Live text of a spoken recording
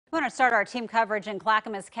We want to start our team coverage in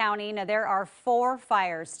Clackamas County. Now, there are 4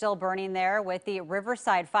 fires still burning there, with the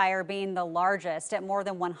Riverside Fire being the largest at more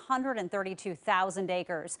than 132,000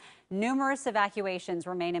 acres. Numerous evacuations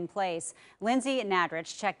remain in place. Lindsay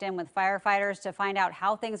Nadrich checked in with firefighters to find out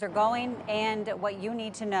how things are going and what you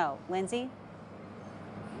need to know. Lindsay?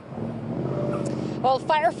 Well,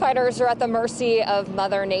 firefighters are at the mercy of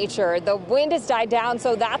Mother Nature. The wind has died down,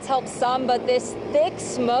 so that's helped some, but this thick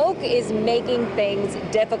smoke is making things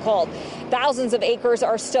difficult. Thousands of acres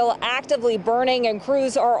are still actively burning, and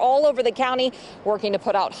crews are all over the county working to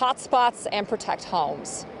put out hot spots and protect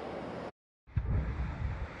homes.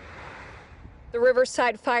 The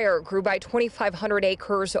Riverside Fire grew by 2,500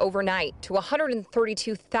 acres overnight to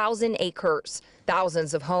 132,000 acres.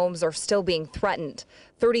 Thousands of homes are still being threatened.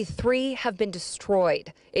 33 have been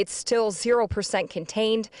destroyed. It's still 0%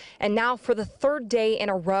 contained, and now for the 3rd day in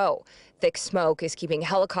a row, thick smoke is keeping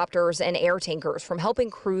helicopters and air tankers from helping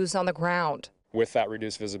crews on the ground. With that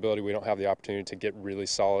reduced visibility, we don't have the opportunity to get really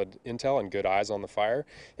solid intel and good eyes on the fire.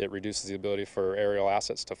 It reduces the ability for aerial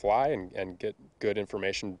assets to fly and get good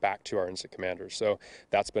information back to our incident commanders. So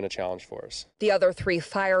that's been a challenge for us. The other 3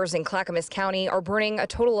 fires in Clackamas County are burning a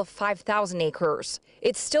total of 5,000 acres.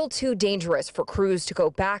 It's still too dangerous for crews to go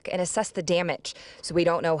back and assess the damage, so we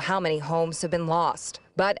don't know how many homes have been lost.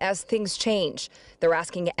 But as things change, they're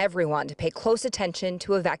asking everyone to pay close attention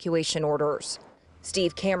to evacuation orders.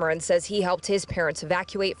 Steve Cameron says he helped his parents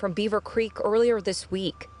evacuate from Beaver Creek earlier this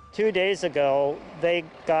week. 2 days ago, they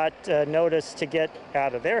got notice to get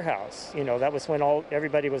out of their house. You know, that was when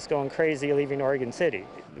everybody was going crazy leaving Oregon City.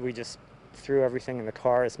 We just threw everything in the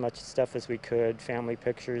car, as much stuff as we could, family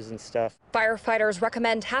pictures and stuff. Firefighters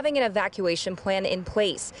recommend having an evacuation plan in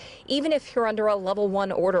place, even if you're under a level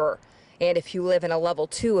 1 order. And if you live in a level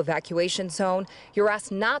 2 evacuation zone, you're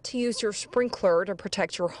asked not to use your sprinkler to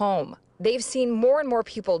protect your home. They've seen more and more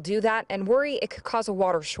people do that and worry it could cause a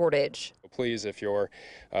water shortage. Please, if you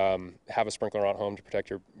have a sprinkler on home to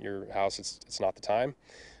protect your house, it's not the time.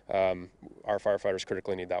 Our firefighters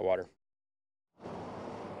critically need that water.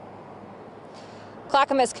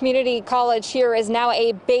 Clackamas Community College here is now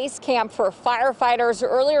a base camp for firefighters.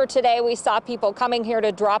 Earlier today, we saw people coming here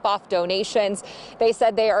to drop off donations. They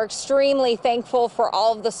said they are extremely thankful for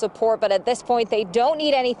all of the support, but at this point, they don't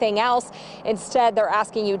need anything else. Instead, they're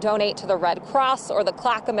asking you donate to the Red Cross or the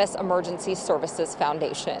Clackamas Emergency Services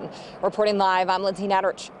Foundation. Reporting live, I'm Lindsay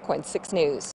Nadrich, KOIN 6 News.